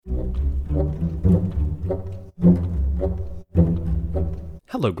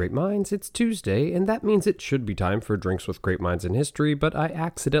Hello, Great Minds. It's Tuesday, and that means it should be time for Drinks with Great Minds in History, but I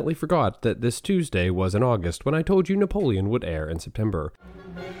accidentally forgot that this Tuesday was in August when I told you Napoleon would air in September.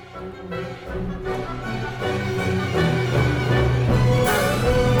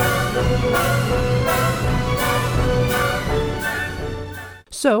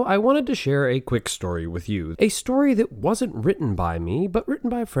 So, I wanted to share a quick story with you. A story that wasn't written by me, but written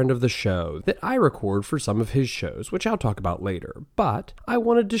by a friend of the show that I record for some of his shows, which I'll talk about later. But I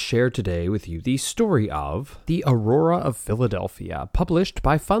wanted to share today with you the story of the Aurora of Philadelphia, published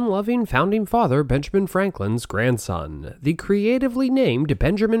by fun-loving founding father Benjamin Franklin's grandson, the creatively named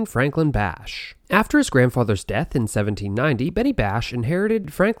Benjamin Franklin Bache. After his grandfather's death in 1790, Benny Bache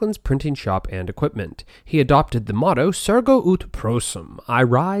inherited Franklin's printing shop and equipment. He adopted the motto, Sergo ut prosum, I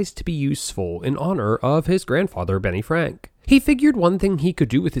rise to be useful, in honor of his grandfather, Benny Frank. He figured one thing he could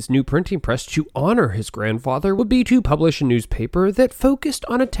do with his new printing press to honor his grandfather would be to publish a newspaper that focused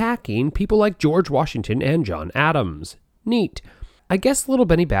on attacking people like George Washington and John Adams. Neat. I guess little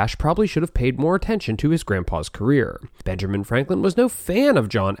Benny Bache probably should have paid more attention to his grandpa's career. Benjamin Franklin was no fan of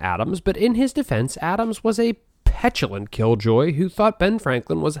John Adams, but in his defense, Adams was a petulant killjoy who thought Ben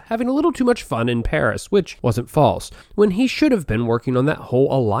Franklin was having a little too much fun in Paris, which wasn't false, when he should have been working on that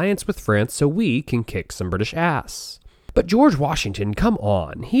whole alliance with France so we can kick some British ass. But George Washington, come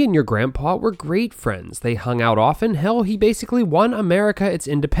on, he and your grandpa were great friends. They hung out often. Hell, he basically won America its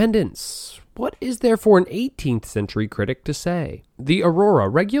independence. What is there for an 18th century critic to say? The Aurora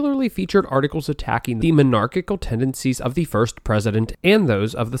regularly featured articles attacking the monarchical tendencies of the first president and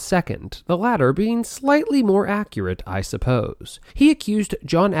those of the second, the latter being slightly more accurate, I suppose. He accused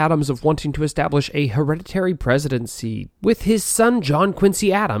John Adams of wanting to establish a hereditary presidency, with his son John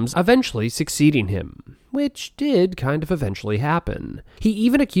Quincy Adams eventually succeeding him. Which did kind of eventually happen. He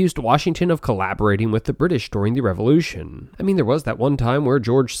even accused Washington of collaborating with the British during the Revolution. I mean, there was that one time where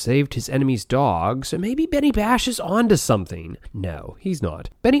George saved his enemy's dog, so maybe Benny Bache is onto something. No, he's not.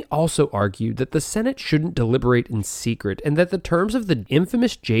 Benny also argued that the Senate shouldn't deliberate in secret, and that the terms of the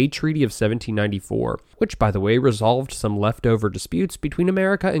infamous Jay Treaty of 1794, which, by the way, resolved some leftover disputes between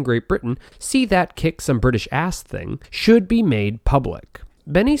America and Great Britain, see that kick some British ass thing, should be made public.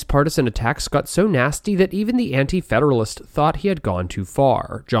 Benny's partisan attacks got so nasty that even the anti-Federalist thought he had gone too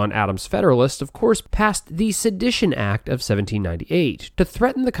far. John Adams' Federalist, of course, passed the Sedition Act of 1798 to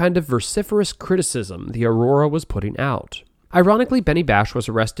threaten the kind of vociferous criticism the Aurora was putting out. Ironically, Benny Bache was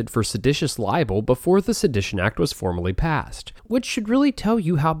arrested for seditious libel before the Sedition Act was formally passed, which should really tell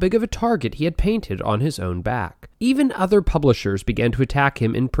you how big of a target he had painted on his own back. Even other publishers began to attack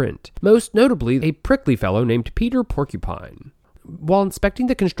him in print, most notably a prickly fellow named Peter Porcupine. While inspecting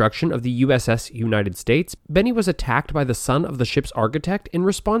the construction of the USS United States, Benny was attacked by the son of the ship's architect in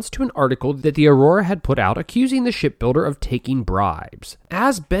response to an article that the Aurora had put out accusing the shipbuilder of taking bribes.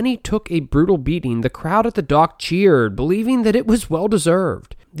 As Benny took a brutal beating, the crowd at the dock cheered, believing that it was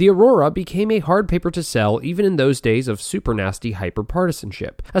well-deserved. The Aurora became a hard paper to sell even in those days of super nasty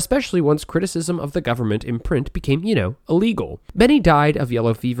hyper-partisanship, especially once criticism of the government in print became, illegal. Benny died of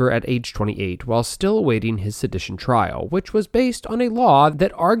yellow fever at age 28 while still awaiting his sedition trial, which was based on a law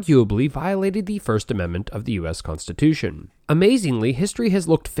that arguably violated the First Amendment of the U.S. Constitution. Amazingly, history has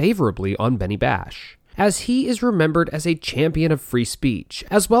looked favorably on Benny Bache, as he is remembered as a champion of free speech,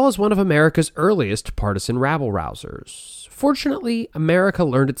 as well as one of America's earliest partisan rabble-rousers. Fortunately, America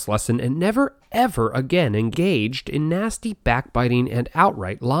learned its lesson and never ever again engaged in nasty backbiting and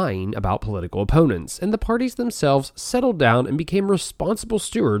outright lying about political opponents, and the parties themselves settled down and became responsible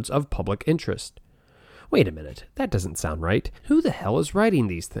stewards of public interest. Wait a minute, that doesn't sound right. Who the hell is writing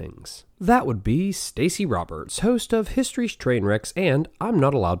these things? That would be Stacey Roberts, host of History's Trainwrecks and I'm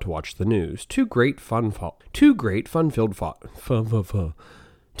Not Allowed to Watch the News. Two great fun-filled...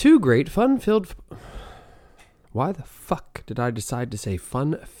 Why the fuck did I decide to say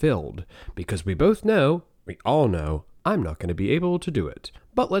fun-filled? Because we all know, I'm not going to be able to do it.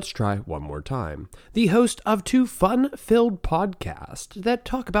 But let's try one more time. The host of two fun-filled podcasts that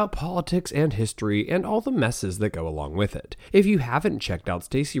talk about politics and history and all the messes that go along with it. If you haven't checked out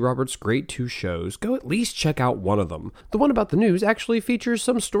Stacey Roberts' great two shows, go at least check out one of them. The one about the news actually features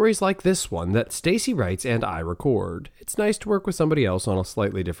some stories like this one that Stacey writes and I record. It's nice to work with somebody else on a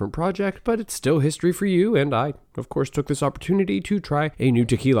slightly different project, but it's still history for you, and I, of course, took this opportunity to try a new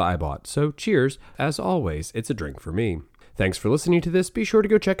tequila I bought. So cheers. As always, it's a drink for me. Thanks for listening to this. Be sure to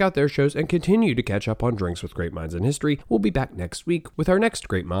go check out their shows and continue to catch up on Drinks with Great Minds in History. We'll be back next week with our next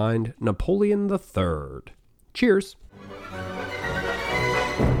great mind, Napoleon III. Cheers.